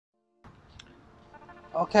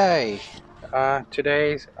Okay,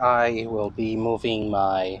 today I will be moving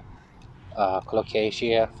my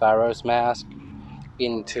Colocasia Pharo's mask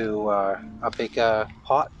into a bigger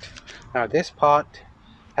pot. Now this pot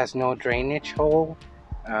has no drainage hole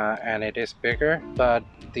and it is bigger, but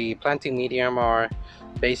the planting medium are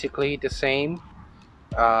basically the same.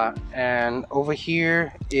 And over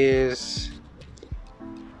here is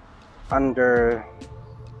under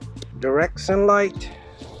direct sunlight,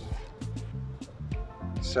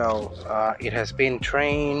 so it has been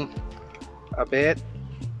trained a bit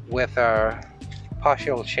with a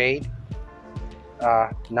partial shade.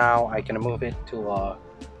 Now I can move it to a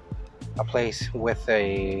place with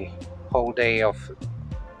a whole day of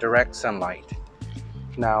direct sunlight.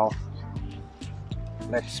 Now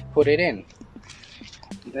let's put it in.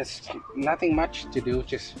 There's nothing much to do,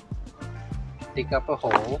 just dig up a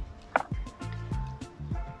hole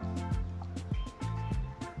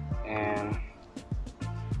and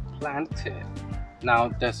plant it. Now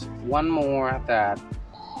there's one more that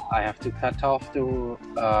I have to cut off the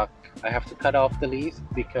leaves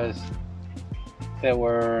because there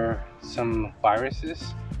were some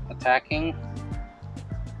viruses attacking,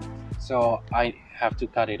 so I have to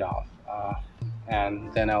cut it off,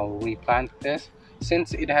 and then I'll replant this.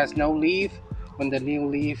 Since it has no leaf, when the new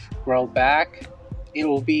leaf grow back, it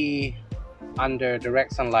will be under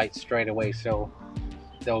direct sunlight straight away, so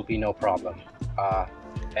there will be no problem,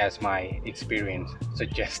 as my experience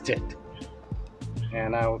suggested.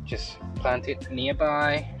 And I'll just plant it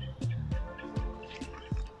nearby,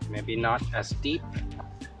 maybe not as deep,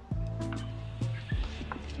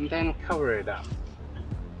 and then cover it up.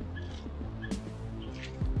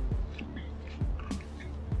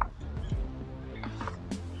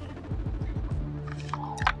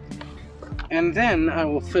 And then I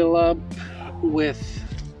will fill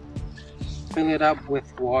it up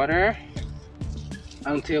with water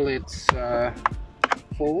until it's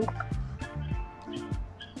full.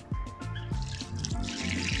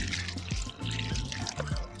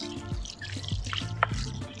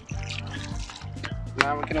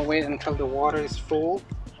 Now we're gonna wait until the water is full.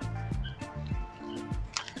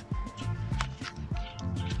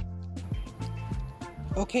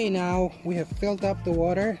 Okay, now we have filled up the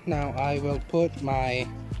water. Now I will put my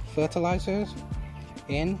fertilizers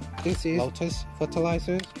in. This is Lotus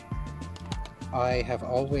fertilizers. I have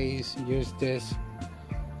always used this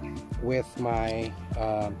with my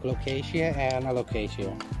Colocasia and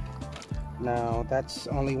Alocasia. Now that's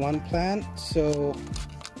only one plant, so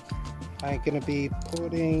I'm gonna be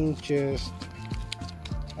putting just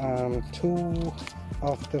 2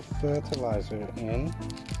 of the fertilizer in.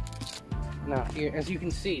 Now here, as you can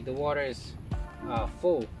see, the water is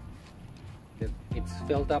full. It's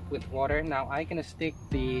filled up with water. Now I'm gonna stick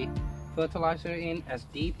the fertilizer in as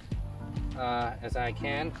deep as I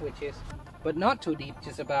can, but not too deep,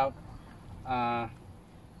 just about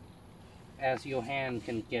as your hand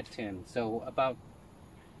can get in. So about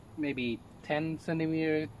maybe 10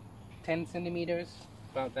 centimeters,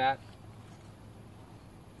 about that.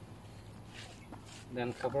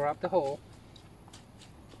 Then cover up the hole.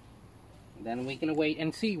 Then we're gonna wait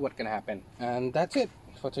and see what's gonna happen. And that's it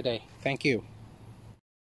for today. Thank you.